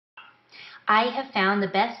I have found the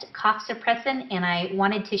best cough suppressant and I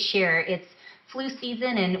wanted to share. It's flu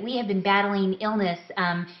season and we have been battling illness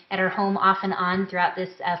at our home off and on throughout this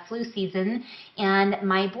flu season, and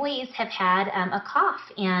my boys have had a cough,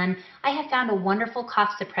 and I have found a wonderful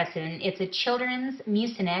cough suppressant. It's a children's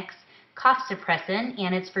Mucinex cough suppressant,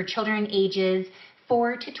 and it's for children ages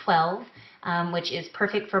 4 to 12. Which is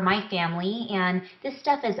perfect for my family, and this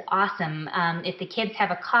stuff is awesome. If the kids have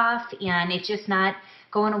a cough and it's just not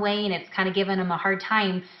going away and it's kind of giving them a hard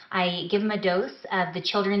time, I give them a dose of the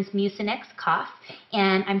children's Mucinex cough,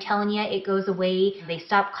 and I'm telling you, it goes away. They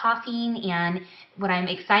stop coughing, and what I'm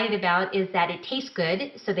excited about is that it tastes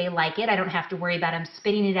good, so they like it. I don't have to worry about them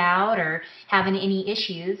spitting it out or having any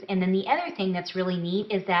issues. And then the other thing that's really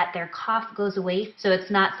neat is that their cough goes away, so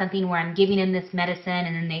it's not something where I'm giving them this medicine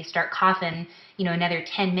and then they start coughing, another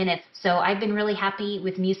 10 minutes. So I've been really happy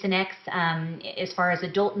with Mucinex as far as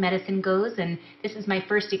adult medicine goes, and this is my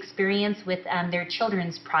first experience with their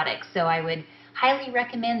children's products. So I would highly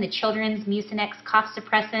recommend the children's Mucinex cough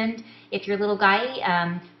suppressant if your little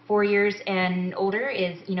guy 4 years and older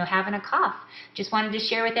is having a cough. Just wanted to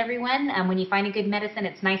share with everyone, when you find a good medicine,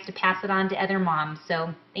 it's nice to pass it on to other moms.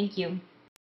 So thank you.